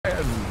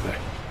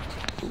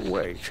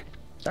Wait,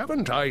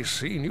 haven't I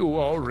seen you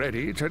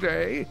already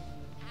today?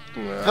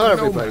 Hello,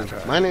 everybody.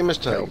 My name is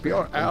Teddy, Help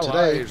your and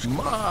today allies.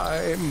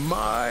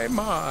 My.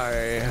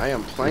 I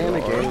am playing a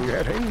game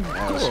Getting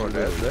as good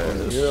at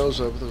this. Heroes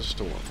of the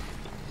Storm.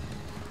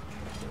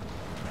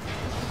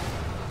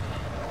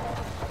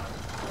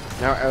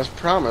 Now, as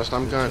promised,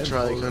 I'm going to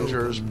try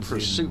Conjurer's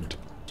Pursuit.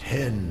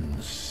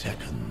 10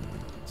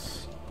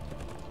 seconds.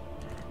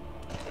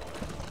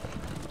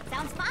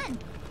 Sounds fun.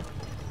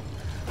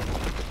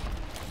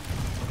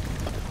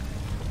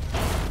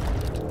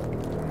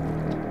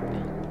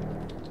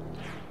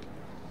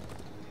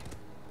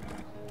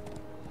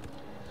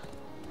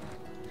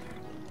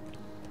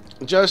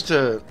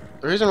 The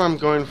reason I'm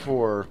going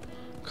for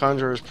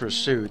Conjurer's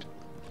Pursuit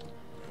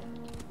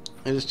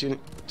is to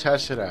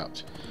test it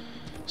out.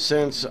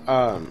 Since Hey,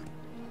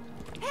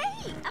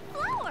 a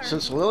flower.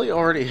 since Lili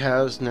already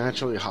has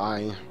naturally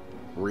high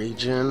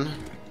regen,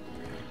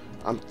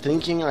 I'm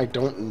thinking I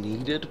don't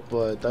need it,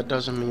 but that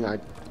doesn't mean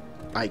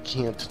I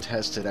can't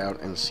test it out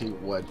and see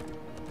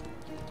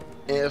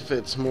if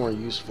it's more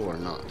useful or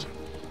not.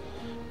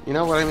 You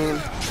know what I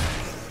mean?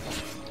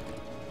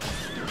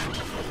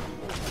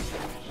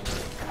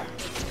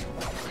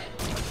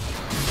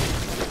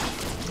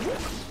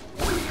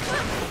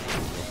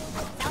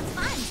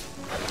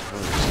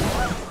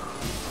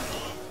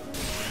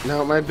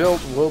 Now, my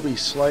build will be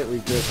slightly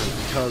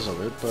different because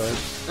of it, but,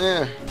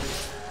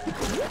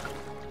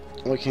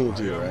 what can you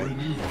do, right?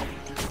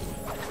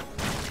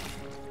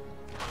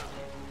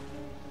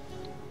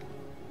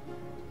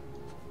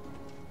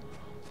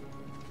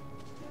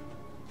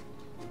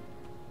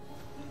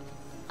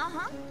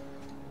 Uh-huh.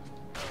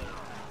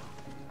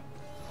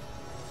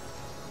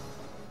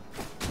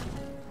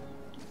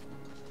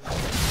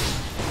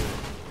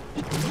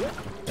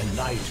 The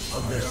light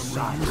of the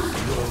sun glows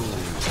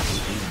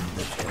within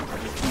the temple.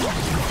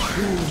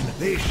 Soon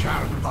they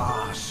shall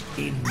bask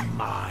in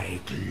my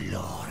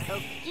glory.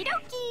 Okie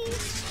dokie.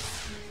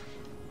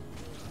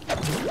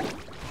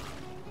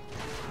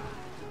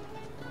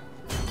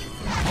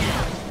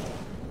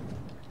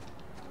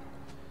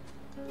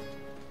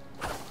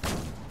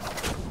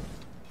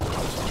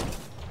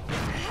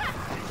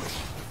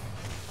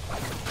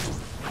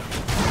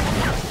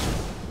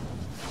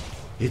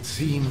 It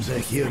seems a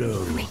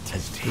hero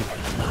has taken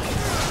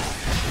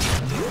life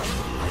and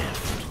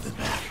left the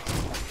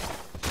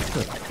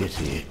battle. A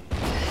pity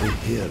the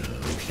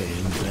hero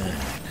came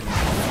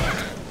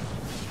back.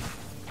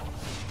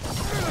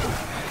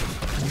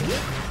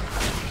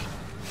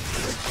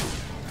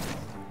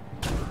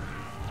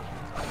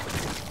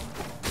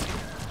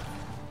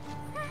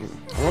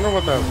 I wonder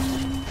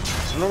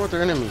what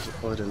their enemies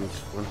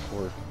went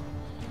for.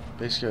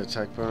 Basically,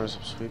 attack bonus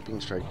of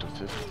sweeping strike to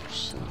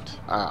 50%.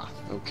 Ah,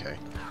 okay.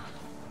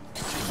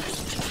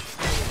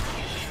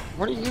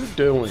 What are you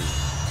doing?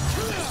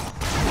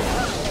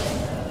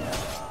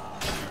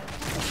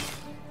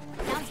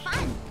 Sounds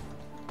fun.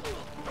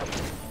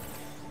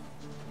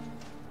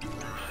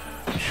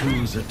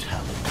 Choose a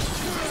talent.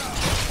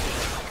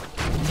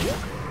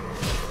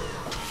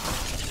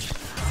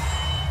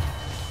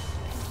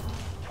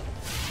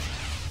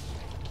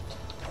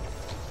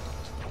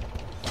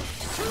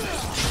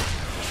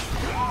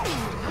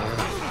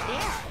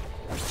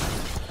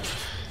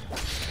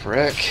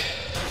 Frick.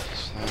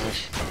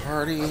 Slash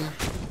party.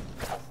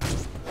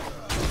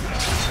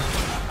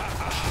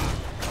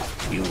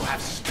 You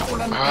have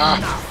stolen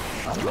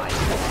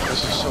enough.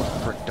 This is so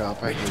fricked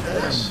up. I hate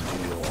this.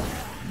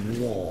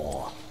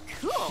 War.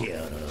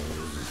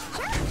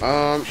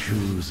 Heroes.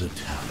 Choose a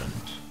talent.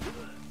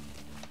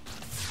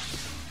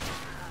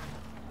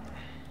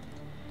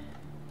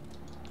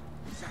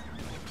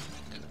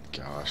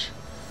 Gosh.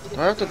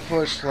 Do I have to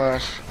push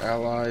slash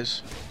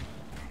allies?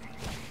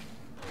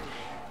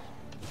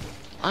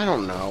 I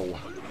don't know.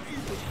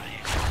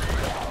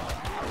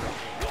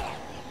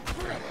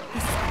 Great.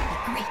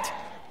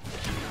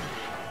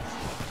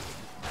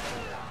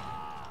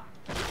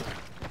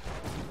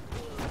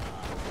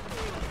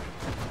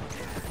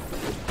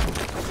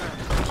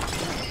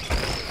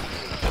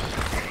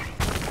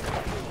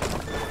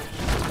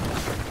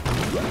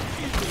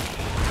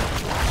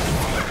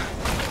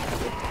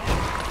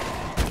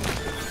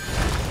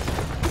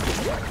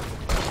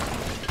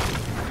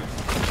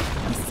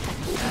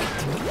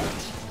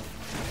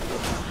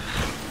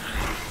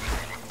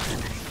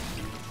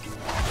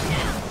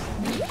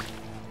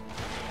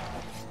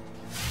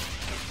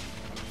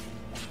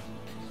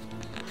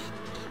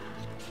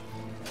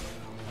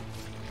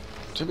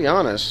 To be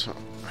honest.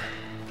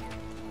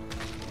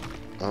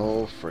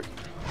 Oh, frick.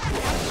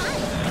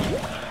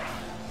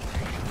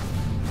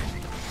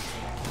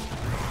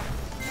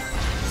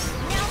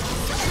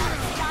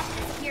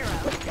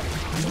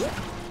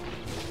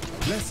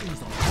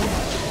 Blessings on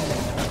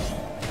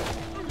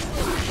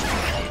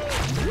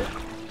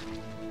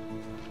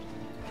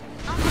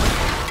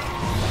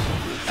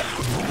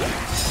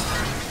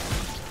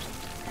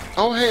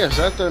Oh, hey, is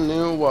that the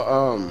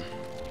new,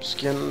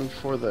 skin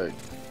for the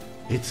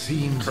It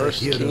seems a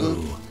Cursed hero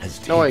King?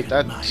 has No, wait, taken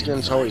that my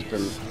skin's always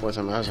been advice with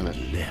him, hasn't it?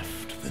 and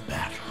left the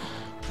battle.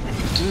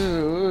 Dude.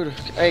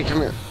 Hey,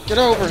 come here. Get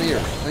over here.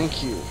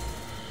 Thank you.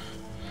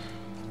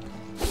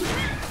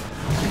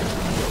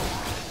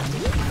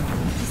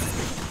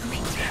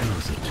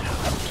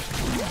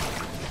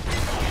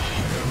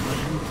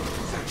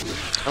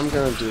 I'm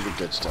gonna do the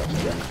good stuff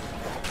again.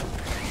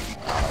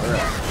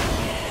 Alright.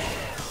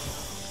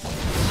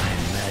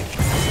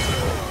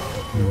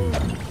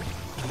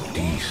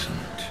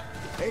 Decent.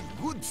 A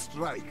good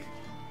strike.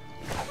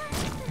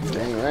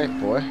 Dang right,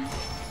 boy.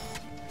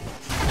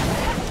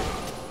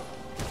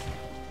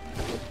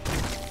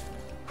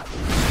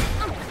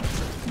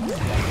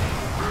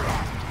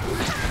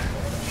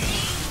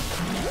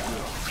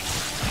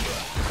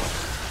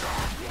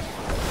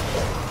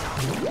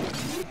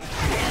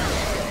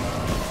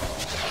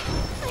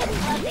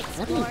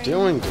 What are you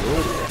doing,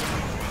 dude?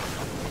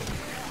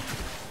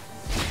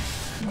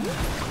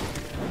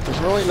 There's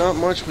really not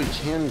much we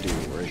can do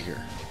right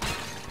here.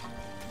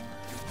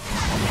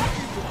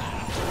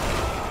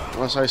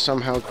 Unless I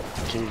somehow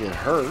can get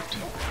hurt,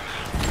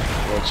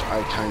 which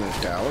I kind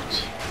of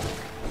doubt,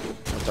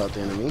 without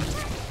the enemy.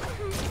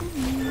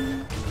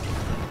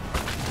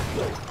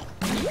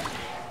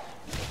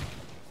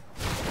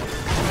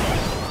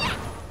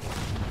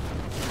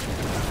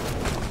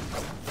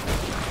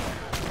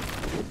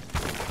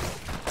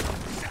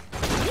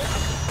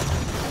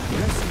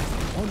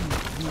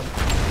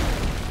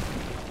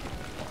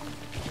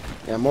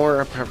 Yeah,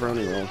 more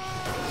pepperoni roll.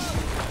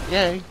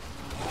 Yay!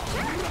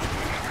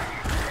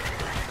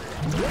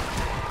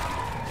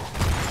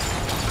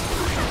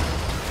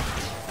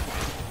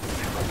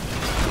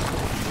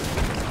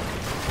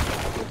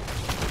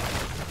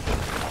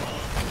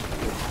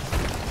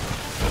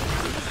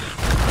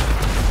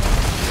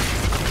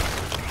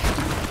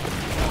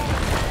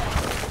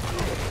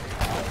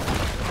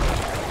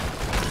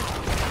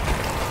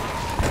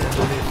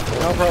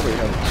 I'll probably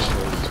have it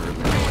straight through me.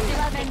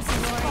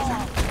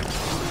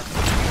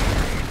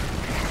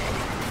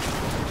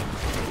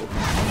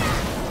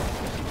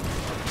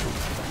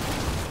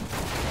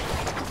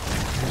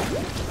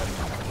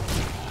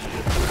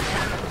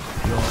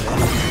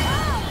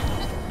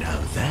 Now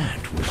that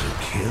was a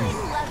kill.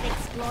 Love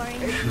exploring.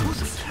 Choose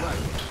a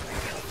talent.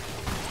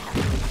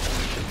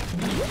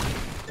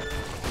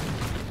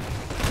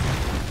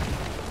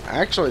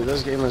 Actually,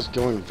 this game is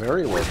going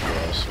very well for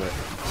us,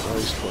 at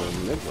least for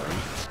mid-run.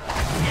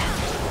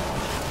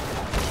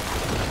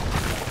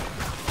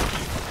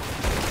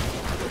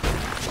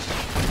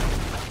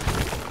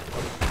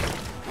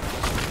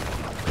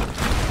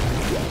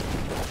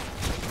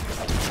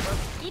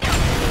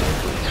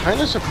 Kind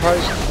of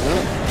surprised.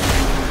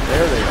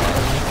 There they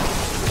are.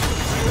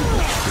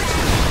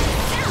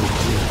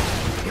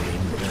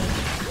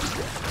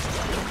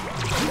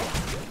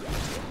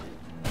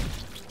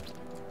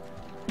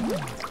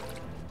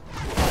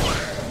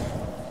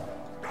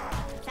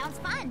 Sounds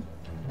fun.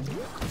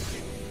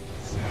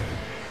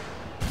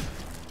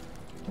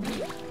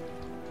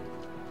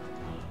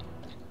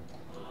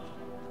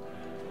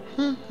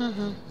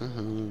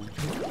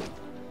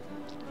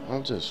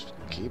 I'll just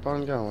keep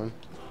on going.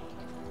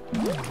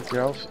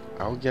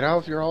 I'll get out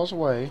of your all's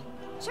way.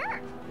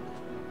 Sure.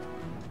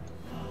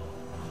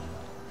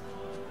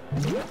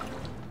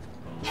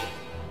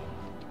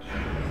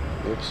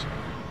 Oops.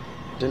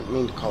 Didn't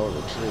mean to call it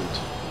retreat.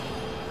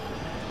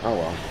 Oh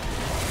well.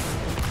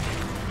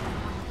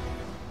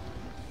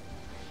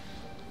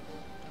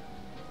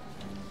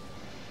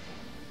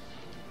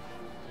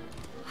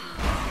 I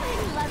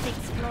love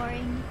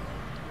exploring.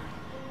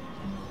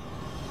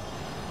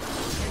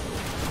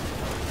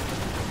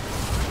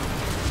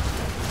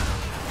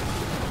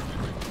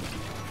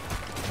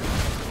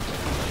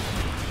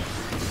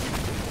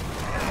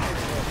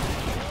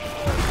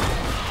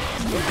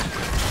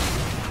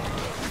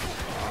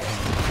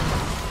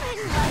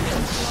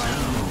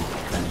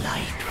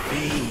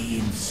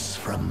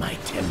 From my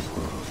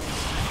temple,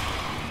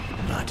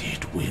 but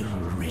it will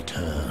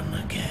return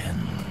again.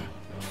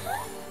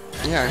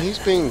 Yeah, he's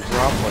being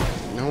dropped like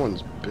no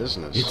one's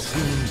business. It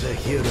seems a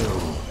hero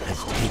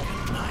has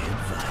taken my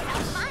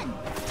advice Fun.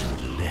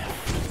 and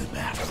left the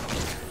battle.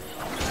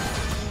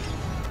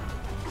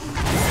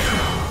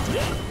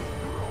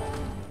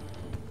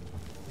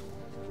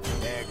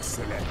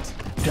 Excellent.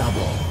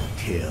 Double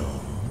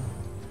kill.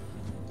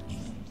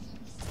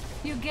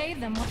 You gave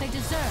them what they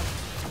deserved.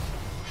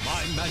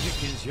 My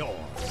magic is yours.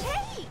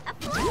 Hey, a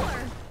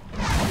flower.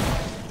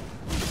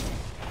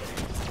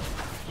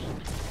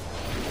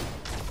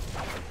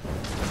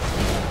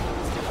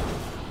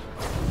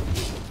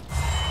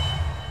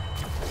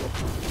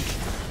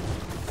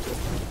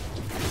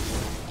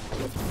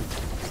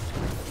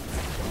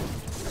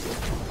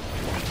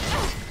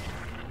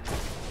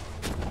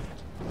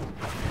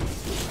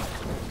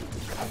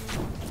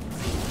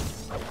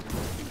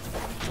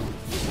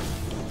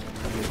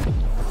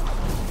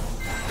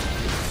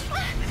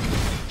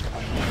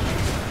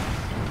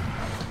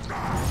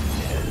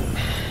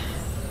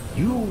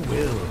 You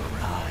will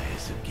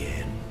rise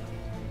again.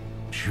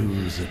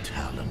 Choose a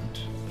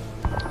talent.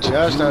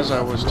 Just as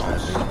I was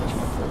typing.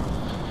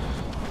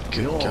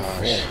 Good Your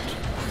gosh. fault.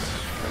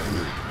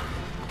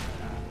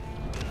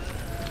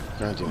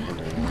 Gonna do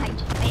hindering. My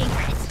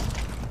favorite.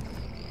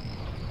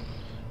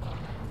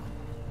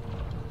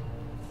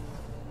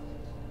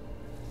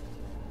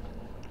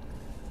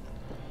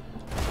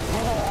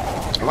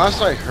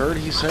 Last I heard,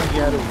 he said he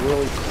had a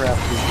really crappy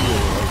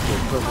computer, like the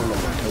equivalent of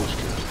a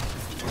toaster.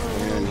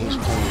 And he's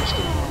playing this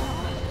game.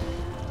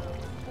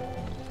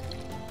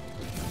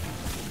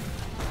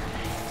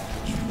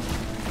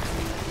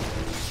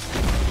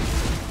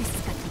 This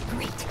is gonna be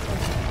great.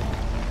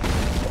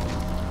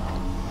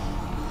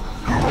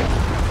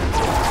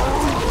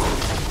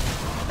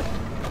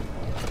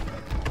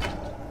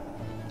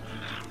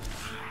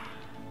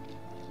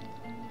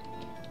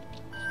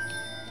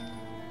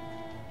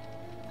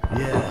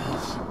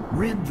 Yes,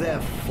 rid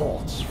their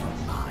faults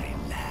from my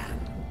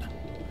land.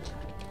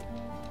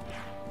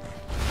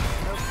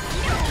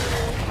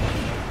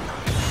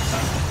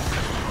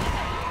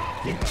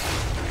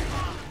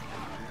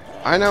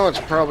 I know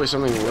it's probably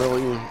something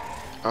really,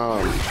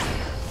 A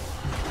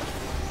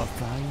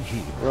fine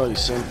hero. really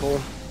simple.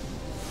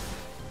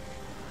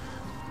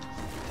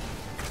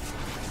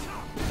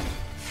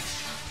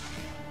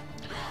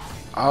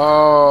 I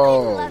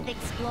Oh, love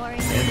exploring.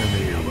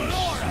 Enemy was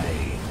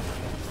slain.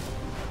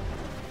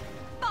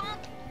 Bonk.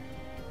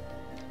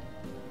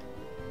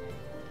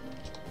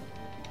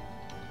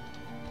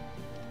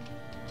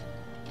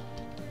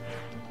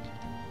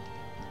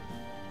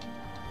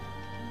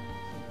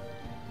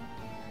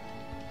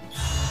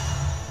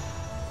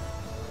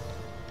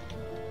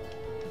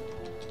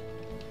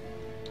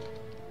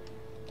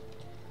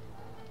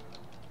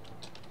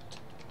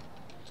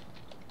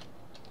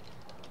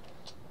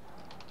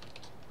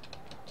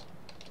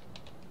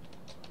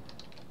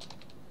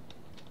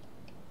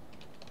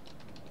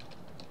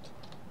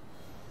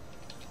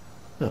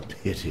 A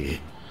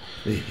pity.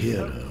 The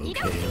hero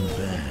came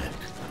back.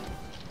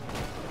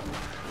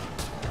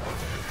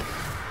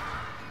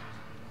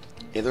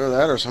 either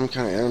that or some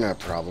kind of internet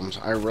problems.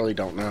 I really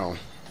don't know.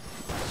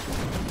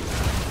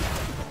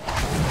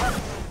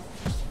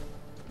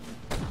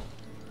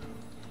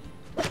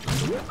 A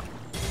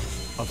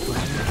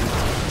fine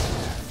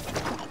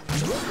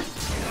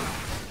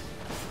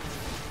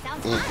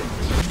Sounds fun.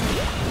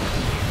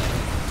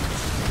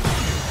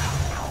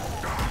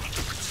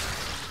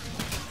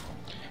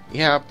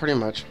 Yeah, pretty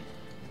much.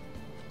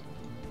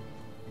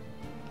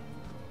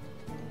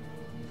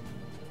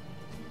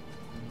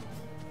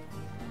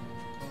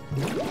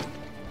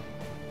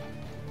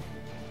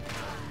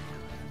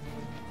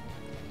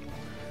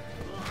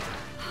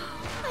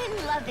 I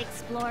love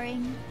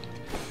exploring.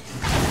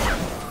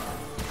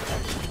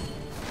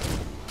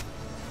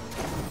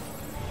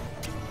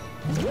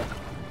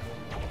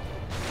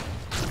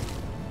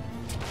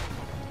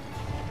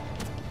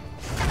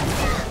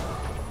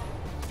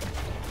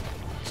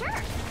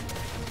 Sure.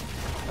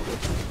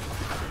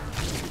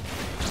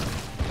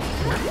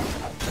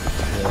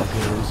 There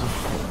goes a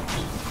fault.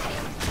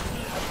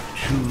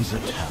 Choose a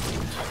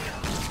talent.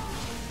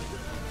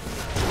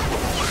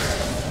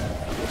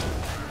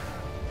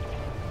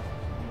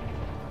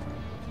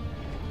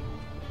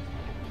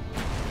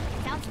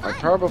 Sounds I fun.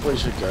 probably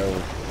should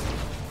go.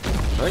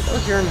 Should I go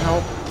here and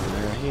help?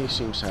 Yeah, he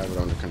seems to have it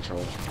under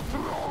control.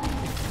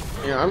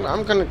 Yeah,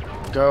 I'm gonna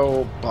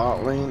go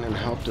bot lane and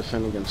help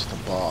defend against the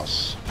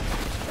boss.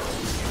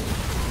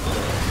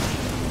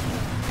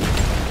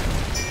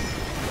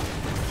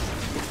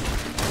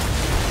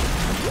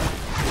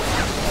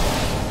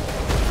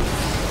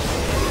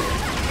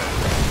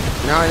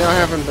 Now I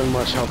haven't been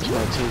much help to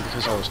my team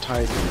because I was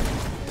typing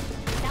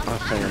a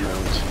fair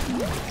amount.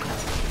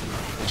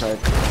 Which I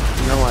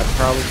know I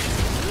probably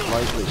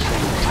likely shouldn't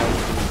have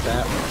typed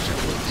that much at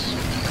least.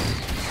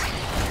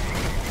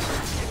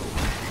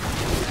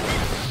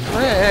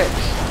 Frick!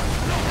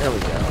 There we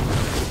go.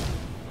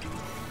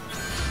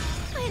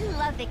 I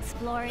love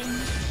exploring.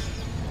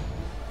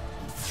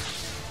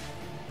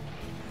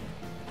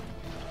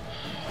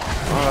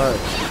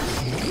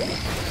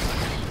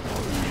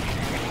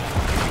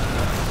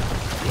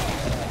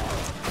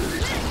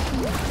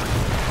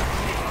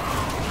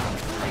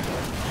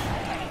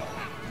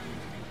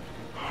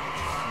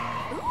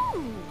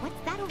 Ooh,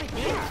 what's that over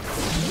there?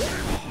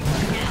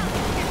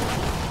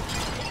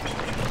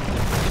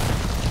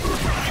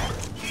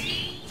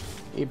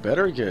 He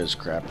better get his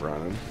crap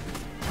running.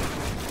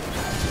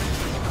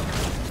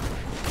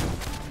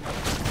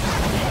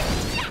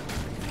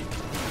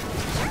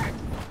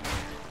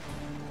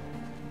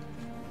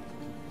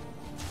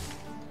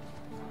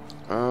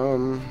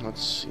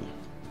 Let's see.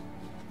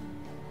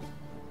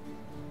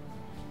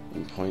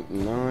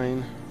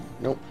 1.9.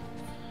 Nope.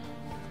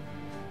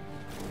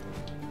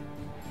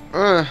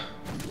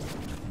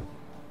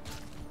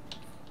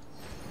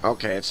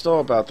 Okay, it's still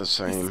about the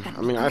same.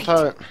 I mean, I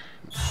thought...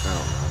 I don't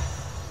know.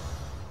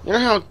 You know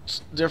how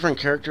different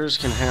characters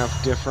can have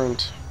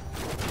different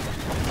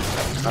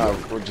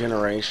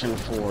regeneration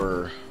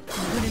for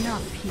Good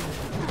enough here.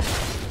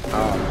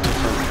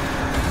 different...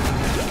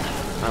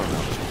 I don't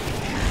know.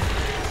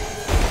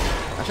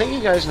 I think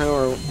you guys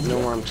know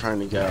where I'm trying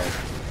to go.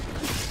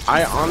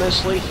 I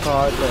honestly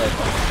thought that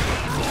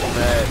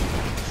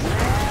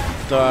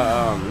the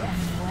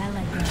Well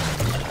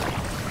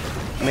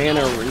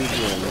mana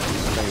regen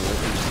thing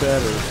would be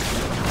better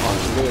on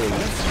Lili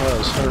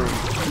because her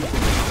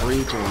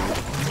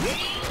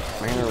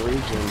mana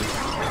regen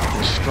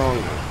is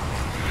stronger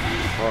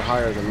or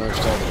higher than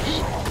most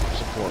others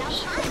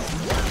supports.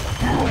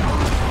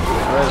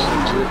 That is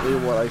legitimately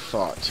what I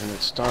thought, and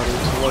it's starting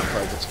to look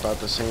like it's about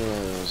the same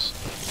as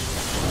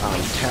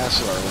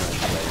Castler when I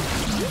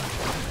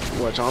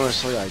played, which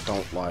honestly I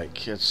don't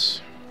like.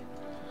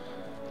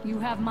 You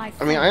have my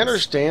I mean, I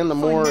understand the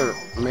more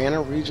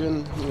mana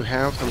regen you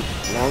have, the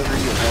longer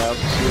you have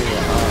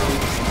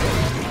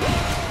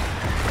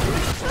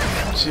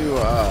to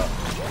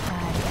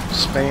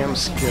spam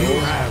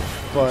skills,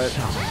 but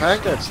the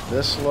fact that it's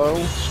this low,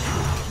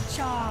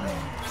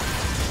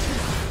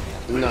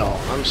 no,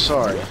 I'm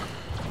sorry.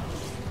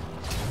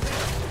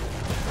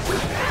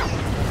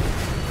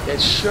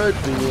 It should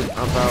be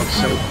about,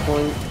 say,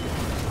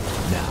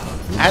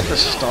 at the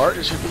start,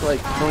 it should be like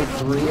 0.3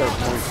 or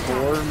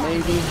 0.4,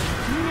 maybe.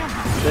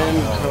 Then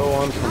go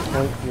on from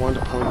 0.1 to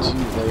 0.2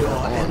 later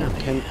on,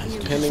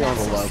 depending on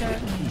the level.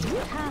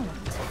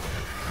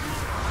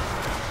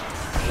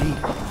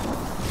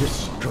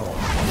 Destroy.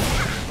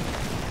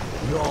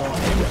 Your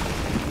enemy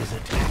is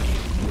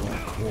attacking your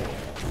core.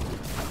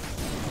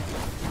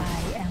 I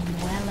am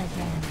well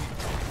again.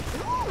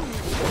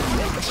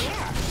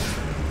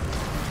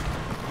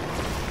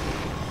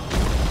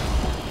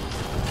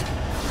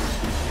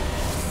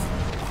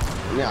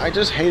 Yeah, I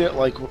just hate it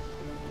like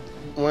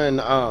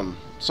when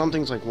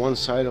something's like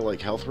one-sided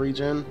like health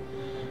regen,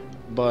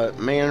 but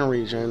mana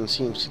regen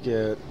seems to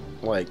get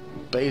like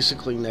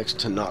basically next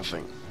to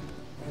nothing.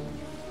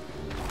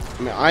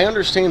 I mean, I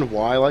understand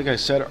why, like I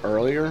said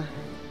earlier,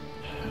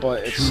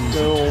 but it's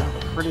still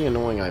pretty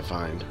annoying, I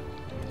find.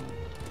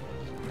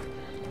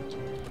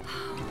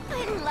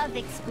 I love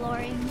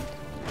exploring.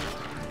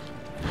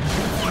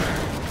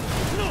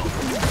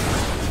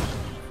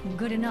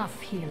 Good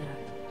enough, healer.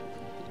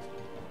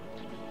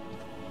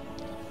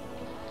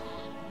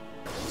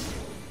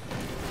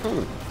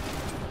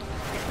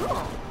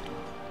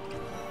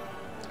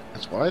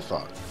 That's what I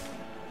thought.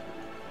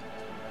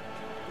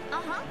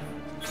 Uh-huh.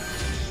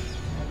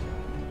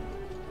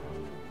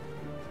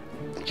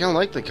 I kind of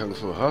like the Kung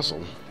Fu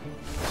Hustle,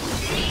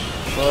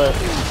 but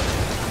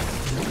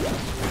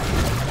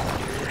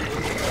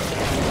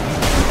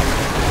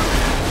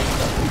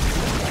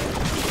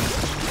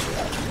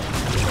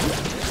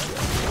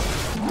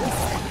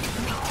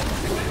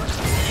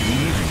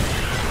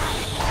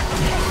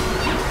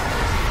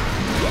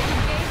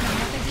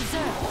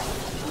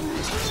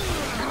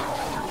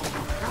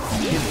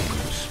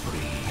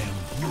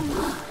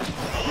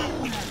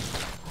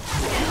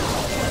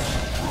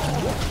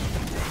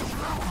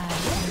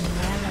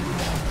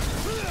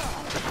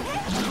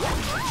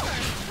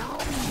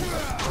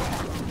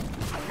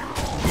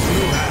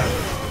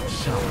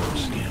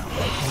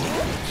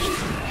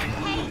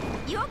Hey,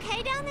 you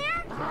okay down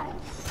there?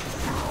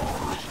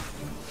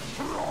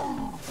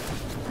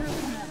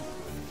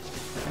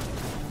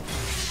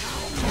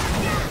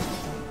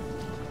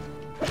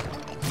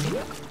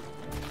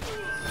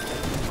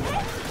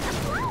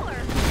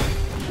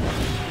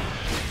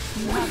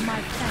 You have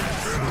my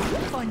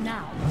thanks for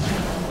now.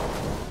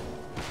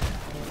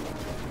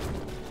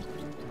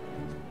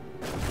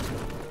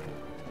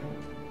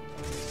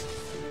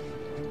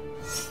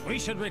 We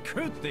should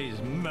recruit these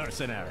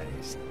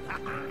mercenaries.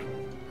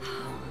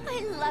 I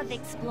love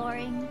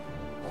exploring.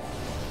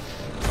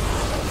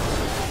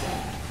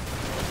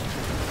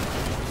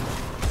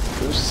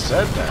 who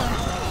said that?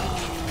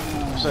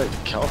 Was that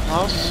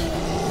Kelpos?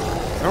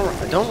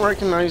 I don't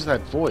recognize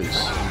that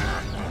voice.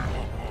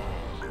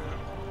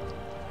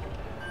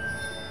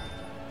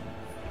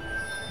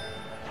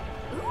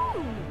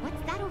 Ooh,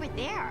 what's that over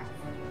there?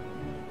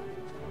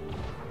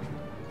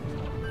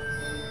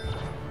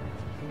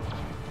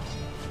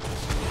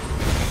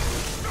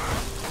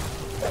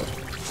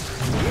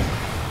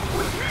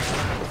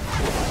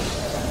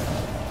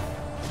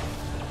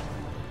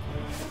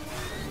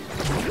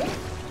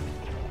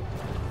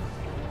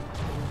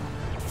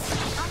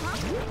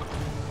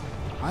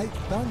 I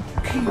thank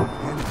you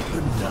and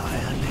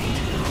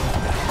annihilated.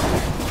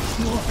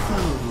 Your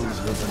foes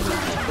was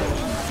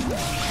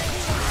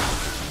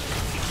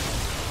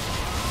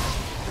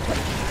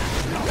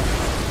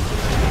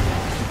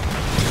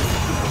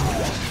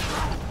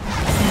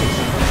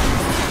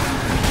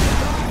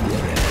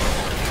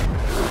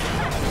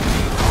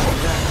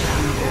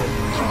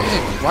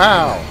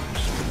Wow.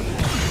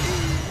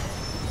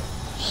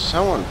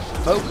 Someone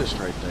focused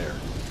right there.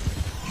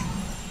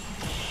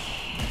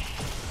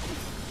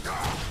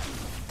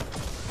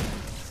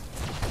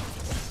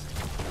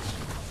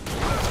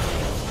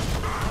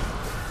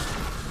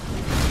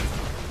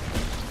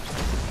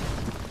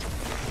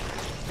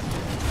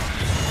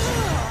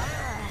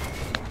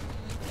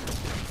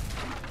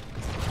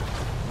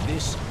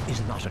 This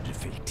is not a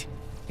defeat.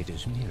 It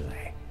is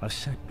merely a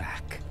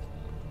setback.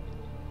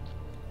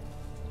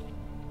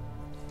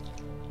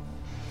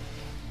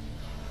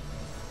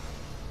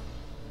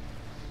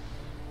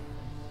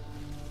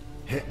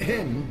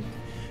 him.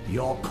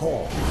 Your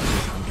core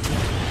is under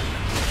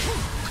attack.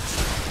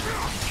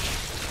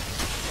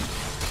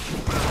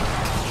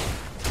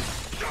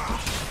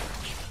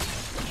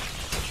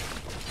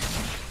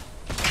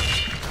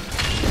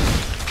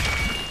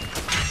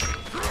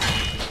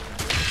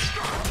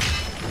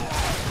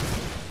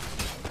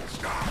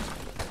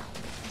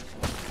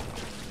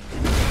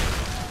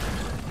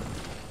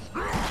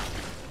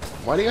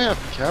 Why do you have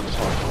caps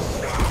on?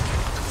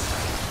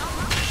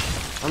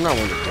 I'm not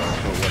one to talk, but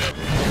whatever.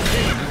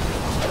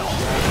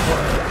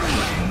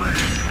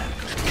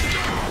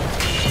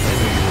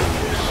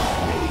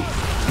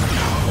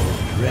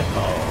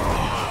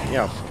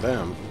 Yeah, for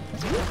them.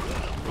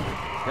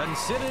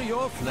 Consider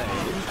your flame.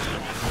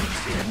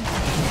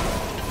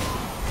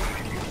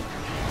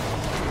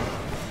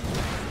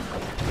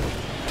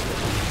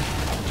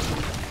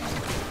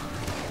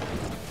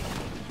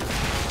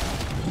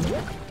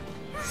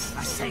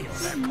 Assail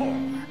their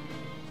core.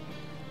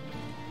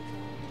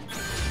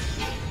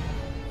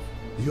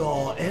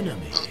 Your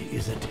enemy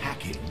is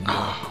attacking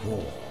your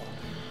core.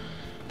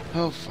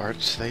 Oh,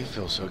 farts, they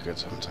feel so good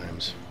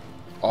sometimes.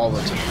 All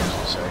the time, I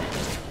should say.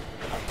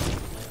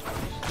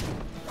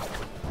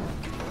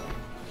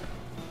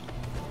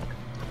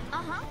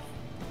 Uh-huh.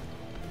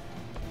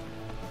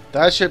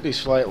 That should be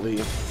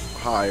slightly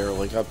higher,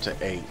 like up to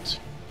 8.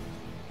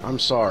 I'm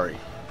sorry.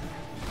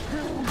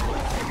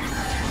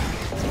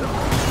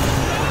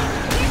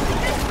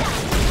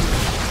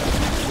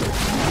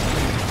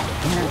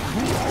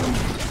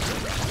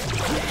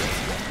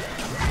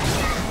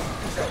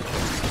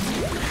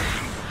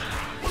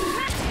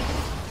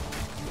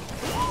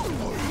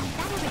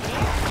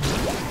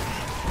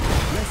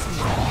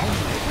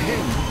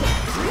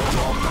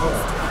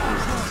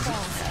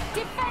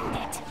 Defend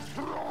it.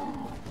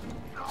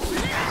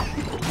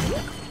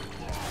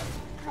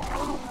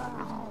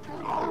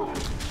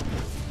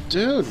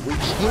 Dude, we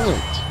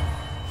can't.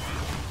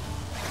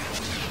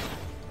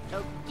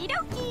 Okie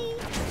dokie.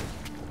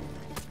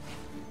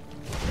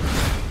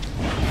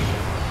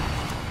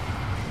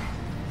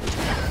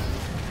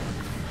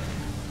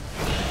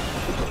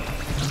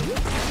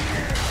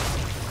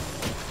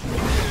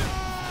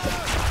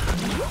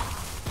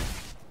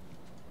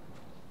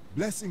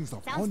 Blessings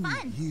of Sounds honey,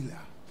 fun. healer.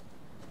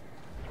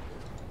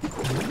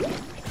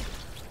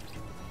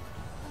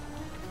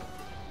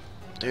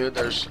 Dude,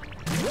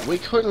 we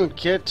couldn't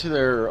get to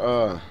their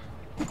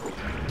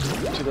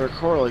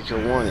core like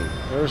you're wanting.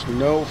 There's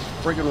no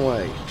friggin'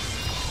 way.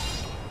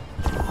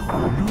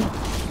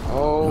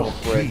 Oh, Your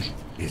frick. keep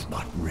is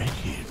but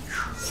wreckage.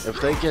 If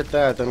they get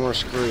that, then we're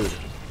screwed.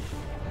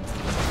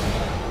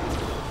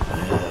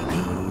 There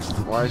goes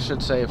the Well, I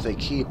should say if they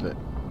keep it.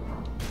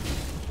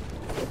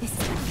 This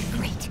is gonna be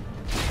great.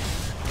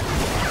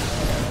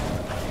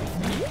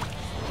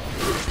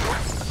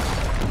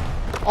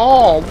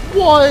 Oh,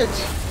 what?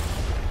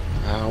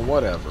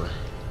 Whatever.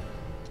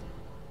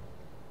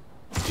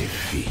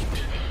 defeat.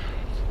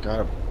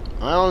 I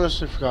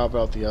honestly forgot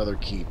about the other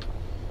keep.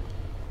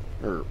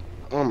 Or,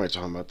 what am I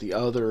talking about? The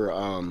other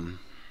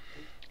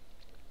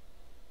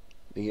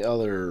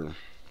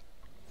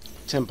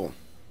temple.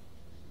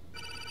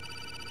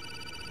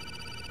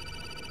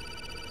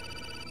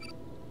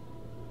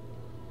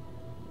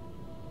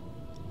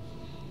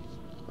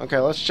 Okay,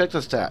 let's check the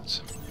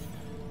stats.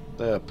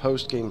 The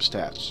post-game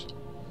stats.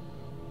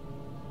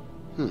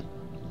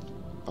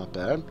 Not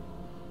bad.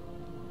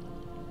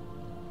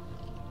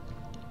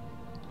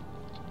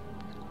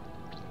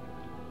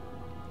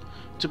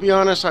 To be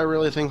honest, I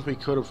really think we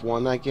could have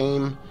won that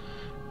game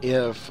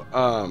if,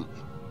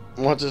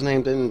 what's his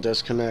name didn't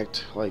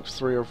disconnect like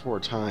 3 or 4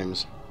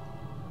 times.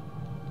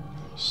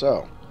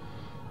 So,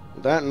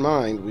 with that in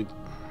mind,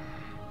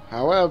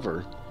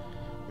 however,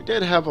 we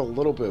did have a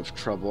little bit of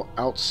trouble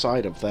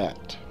outside of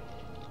that.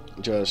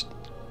 Just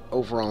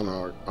over on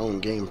our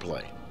own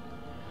gameplay.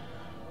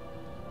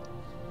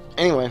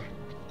 Anyway,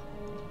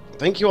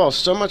 thank you all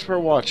so much for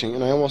watching,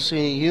 and I will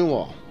see you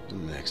all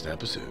in the next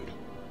episode.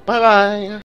 Bye-bye!